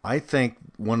I think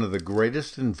one of the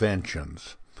greatest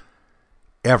inventions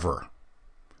ever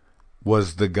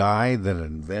was the guy that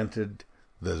invented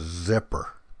the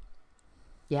zipper.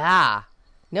 Yeah.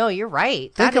 No, you're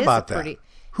right. Think about that.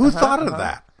 Who thought of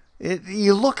that?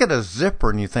 You look at a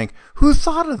zipper and you think, who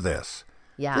thought of this?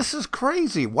 Yeah. This is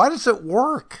crazy. Why does it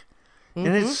work? And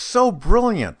it's so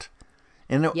brilliant.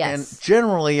 And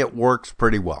generally it works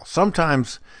pretty well.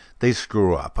 Sometimes they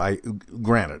screw up.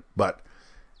 Granted, but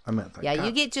I mean,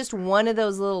 you get just one of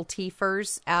those little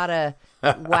teefers out of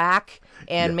whack,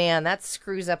 and man, that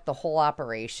screws up the whole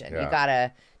operation. Yeah. You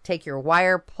gotta take your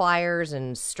wire pliers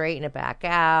and straighten it back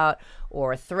out,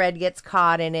 or a thread gets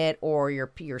caught in it, or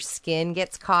your skin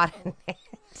gets caught in it.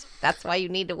 That's why you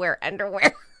need to wear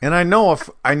underwear. And I know.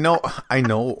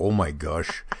 Oh my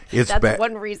gosh, it's that's bad.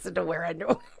 one reason to wear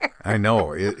underwear. I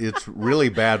know it's really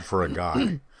bad for a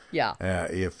guy. Yeah.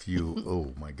 If you,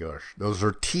 oh my gosh, those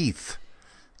are teeth.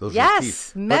 Those yes, are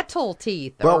teeth. metal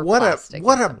teeth. But what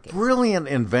a brilliant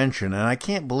invention, and I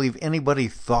can't believe anybody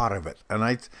thought of it. And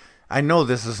I know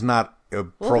this is not.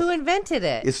 Who invented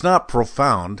it? It's not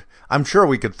profound. I'm sure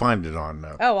we could find it on.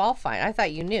 Oh, I'll find. I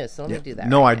thought you knew, so let me do that.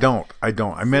 No, right I now.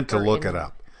 don't. I meant to look it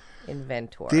up.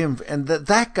 Inventor.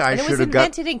 That guy should have got. It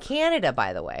was invented in Canada,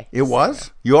 by the way. It was?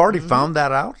 You already found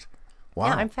that out? Wow.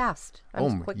 Yeah, I'm fast.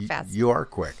 I'm quick, fast. You are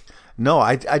quick. No,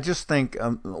 I just think,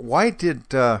 why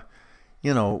did Rush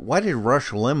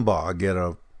Limbaugh get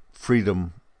a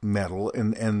Freedom Medal,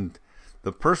 and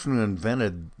the person who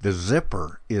invented the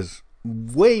zipper is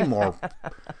way more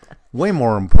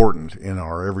important in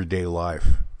our everyday life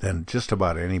than just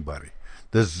about anybody.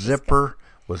 The zipper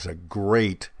was a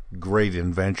great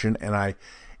invention, and I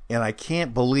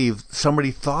can't believe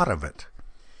somebody thought of it.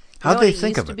 How'd they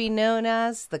think of it? It used to be known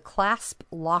as the clasp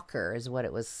locker, is what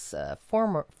it was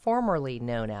formerly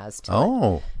known as.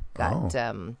 Yeah.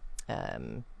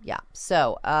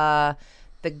 So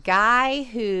the guy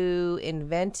who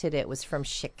invented it was from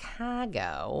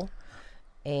Chicago.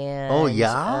 And,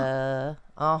 yeah.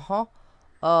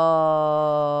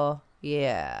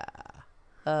 Yeah.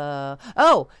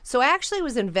 So actually it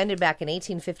was invented back in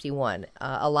 1851.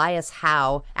 Elias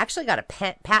Howe actually got a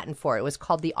patent for it. It was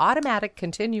called the automatic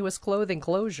continuous clothing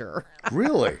closure.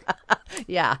 Really?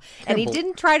 Yeah. And he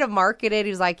didn't try to market it. He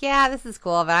was like, yeah, this is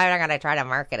cool, but I'm not going to try to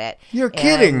market it. You're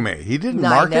kidding me. He didn't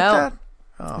market that?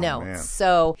 Oh, no. Man.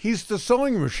 So he's the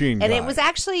sewing machine guy. And it was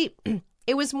actually...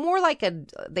 It was more like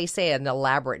they say an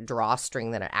elaborate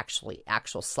drawstring than an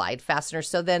actual slide fastener.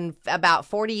 So then about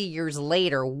 40 years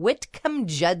later, Whitcomb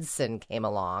Judson came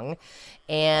along.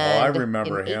 And I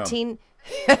remember him.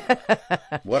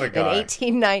 What a guy.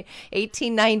 In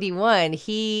 1891,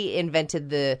 he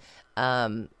invented the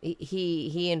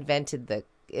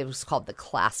it was called the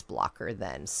clasp locker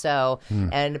then. So,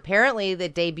 and apparently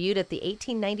that debuted at the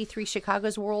 1893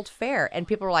 Chicago's World Fair. And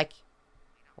people were like,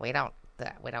 we don't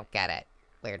get it.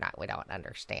 We don't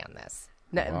understand this.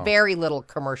 No, wow. Very little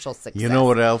commercial success. You know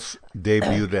what else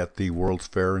debuted at the World's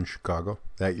Fair in Chicago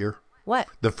that year? What?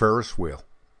 The Ferris wheel.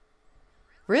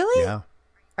 Really? Yeah.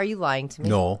 Are you lying to me?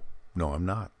 No, I'm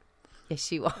not.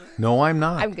 Yes, you are. No, I'm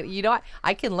not.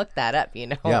 I can look that up.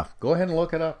 Yeah, go ahead and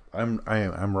look it up. I'm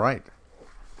right.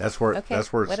 That's where it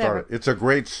started. It's a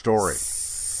great story.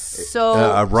 So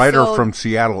a writer from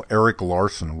Seattle, Eric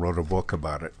Larson, wrote a book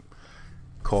about it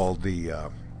called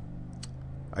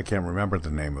I can't remember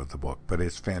the name of the book, but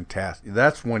it's fantastic.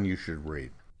 That's one you should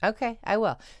read. Okay, I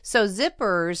will. So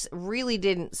zippers really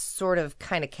didn't sort of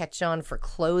kind of catch on for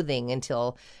clothing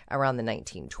until around the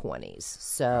 1920s.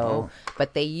 So,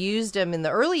 but they used them in the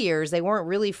early years. They weren't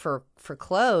really for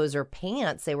clothes or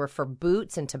pants. They were for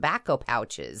boots and tobacco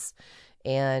pouches.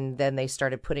 And then they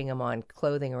started putting them on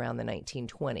clothing around the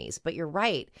 1920s. But you're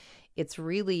right. It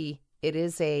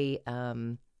is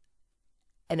an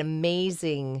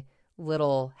amazing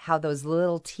how those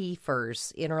little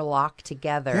teefers interlock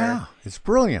together. Yeah, it's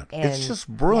brilliant. It's just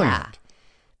brilliant.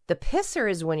 The pisser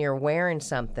is when you're wearing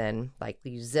something, like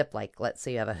you zip, like let's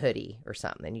say you have a hoodie or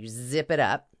something, and you zip it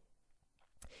up,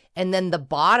 and then the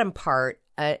bottom part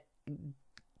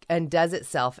undoes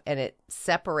itself and it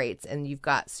separates, and you've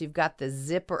got the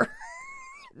zipper.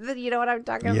 You know what I'm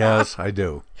talking about? Yes, I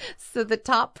do. So the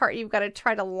top part, you've got to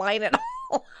try to line it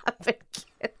all up again.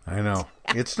 I know.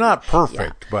 It's not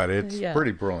perfect, but it's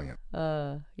pretty brilliant.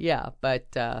 But...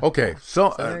 okay,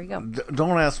 so there you go.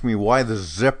 Don't ask me why the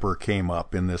zipper came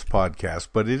up in this podcast,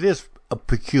 but it is a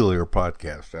peculiar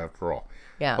podcast after all.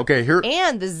 Yeah. Okay, here...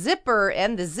 And the zipper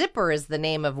is the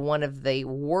name of one of the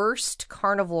worst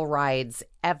carnival rides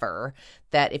ever,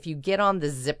 that if you get on the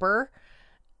zipper,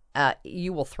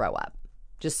 you will throw up.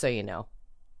 Just so you know.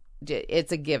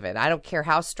 It's a given. I don't care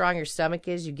how strong your stomach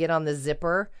is. You get on the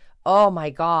zipper. Oh, my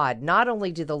God. Not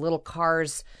only do the little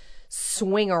cars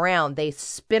swing around, they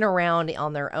spin around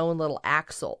on their own little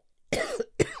axle.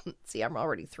 See, I'm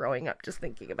already throwing up just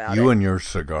thinking about it. You and your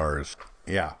cigars.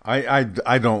 Yeah,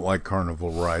 I don't like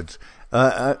carnival rides.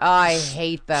 I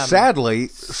hate them. Sadly,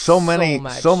 so many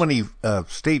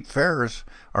state fairs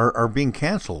are being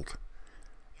canceled.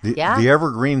 The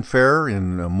Evergreen Fair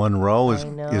in Monroe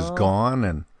is gone,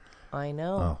 and I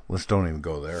know. Oh, let's don't even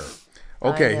go there.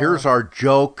 Okay, here's our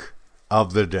joke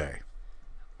of the day.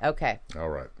 Okay. All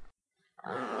right.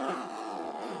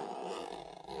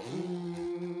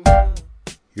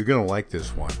 You're gonna like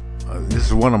this one. This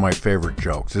is one of my favorite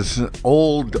jokes. This is an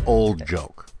old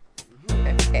joke.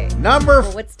 Okay.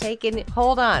 What's taking?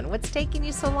 Hold on. What's taking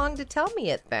you so long to tell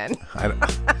me it then?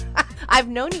 I've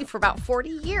known you for about 40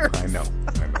 years. I know.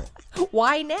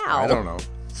 Why now? I don't know.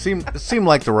 Seemed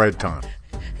like the right time.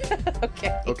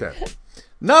 Okay.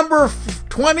 Number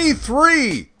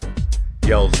 23,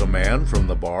 yells a man from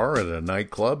the bar at a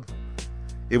nightclub.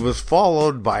 It was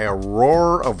followed by a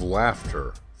roar of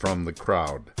laughter from the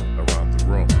crowd around the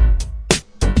room.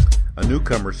 A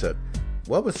newcomer said,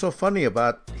 "What was so funny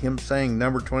about him saying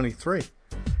number 23?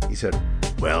 He said,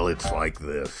 "Well, it's like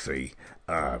this, see.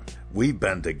 We've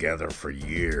been together for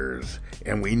years,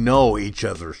 and we know each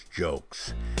other's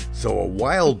jokes. So a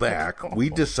while back, we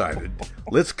decided,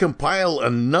 let's compile a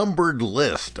numbered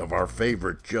list of our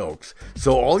favorite jokes.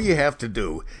 So all you have to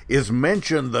do is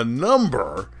mention the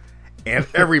number, and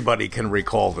everybody can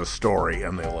recall the story,"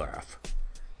 and they laugh.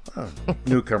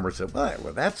 Newcomer said,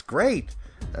 well, that's great.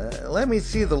 Let me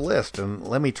see the list, and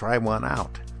let me try one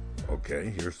out.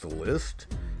 Okay, here's the list.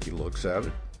 He looks at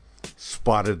it,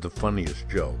 spotted the funniest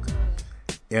joke,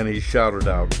 and he shouted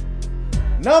out,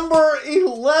 "Number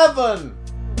 11!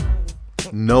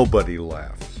 Nobody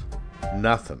laughs.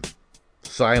 Nothing.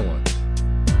 Silence.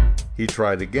 He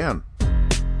tried again.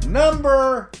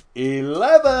 "Number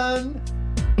 11!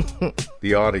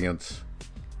 The audience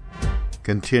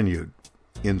continued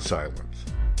in silence.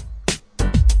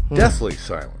 Deathly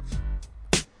silence.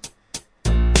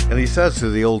 And he says to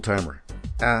the old-timer,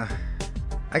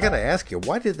 I gotta ask you,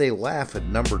 why did they laugh at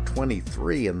number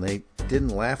 23 and they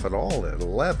didn't laugh at all at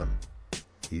 11?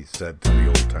 He said to the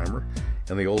old-timer.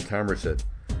 And the old-timer said,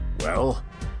 "Well,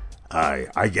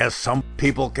 I guess some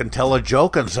people can tell a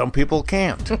joke and some people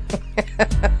can't."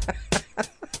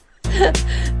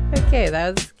 Okay,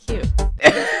 that was cute.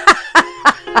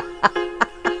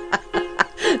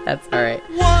 That's all right.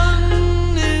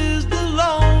 One is the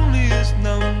loneliest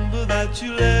number that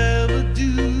you'll ever do.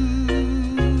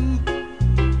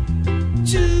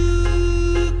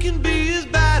 Two can be as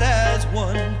bad as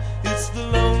one. It's the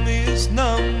loneliest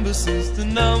number since the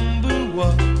number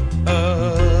one.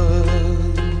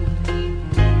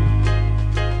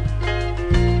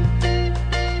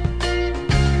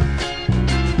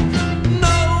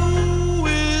 No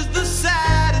is the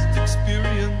saddest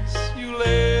experience you'll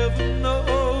ever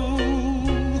know.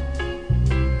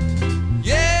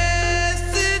 Yes,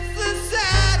 it's the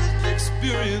saddest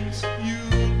experience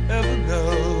you'll ever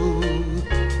know.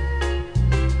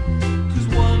 'Cause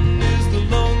one is the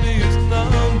loneliest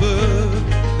number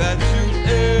that you'll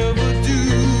ever do.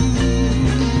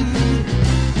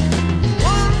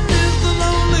 One is the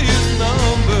loneliest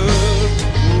number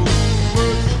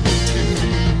worth two.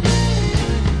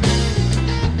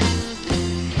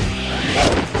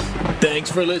 Thanks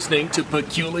for listening to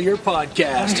Peculiar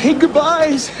Podcast. Hey,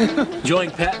 goodbyes.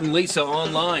 Join Pat and Lisa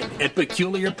online at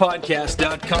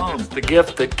peculiarpodcast.com. The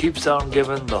gift that keeps on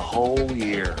giving the whole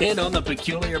year. And on the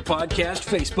Peculiar Podcast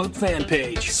Facebook fan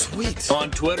page. Sweet.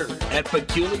 On Twitter at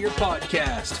Peculiar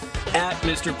Podcast, at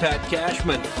Mr. Pat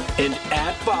Cashman, and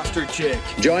at Foster Chick.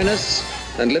 Join us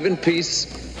and live in peace,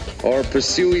 or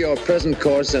pursue your present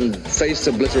course and face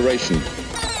obliteration.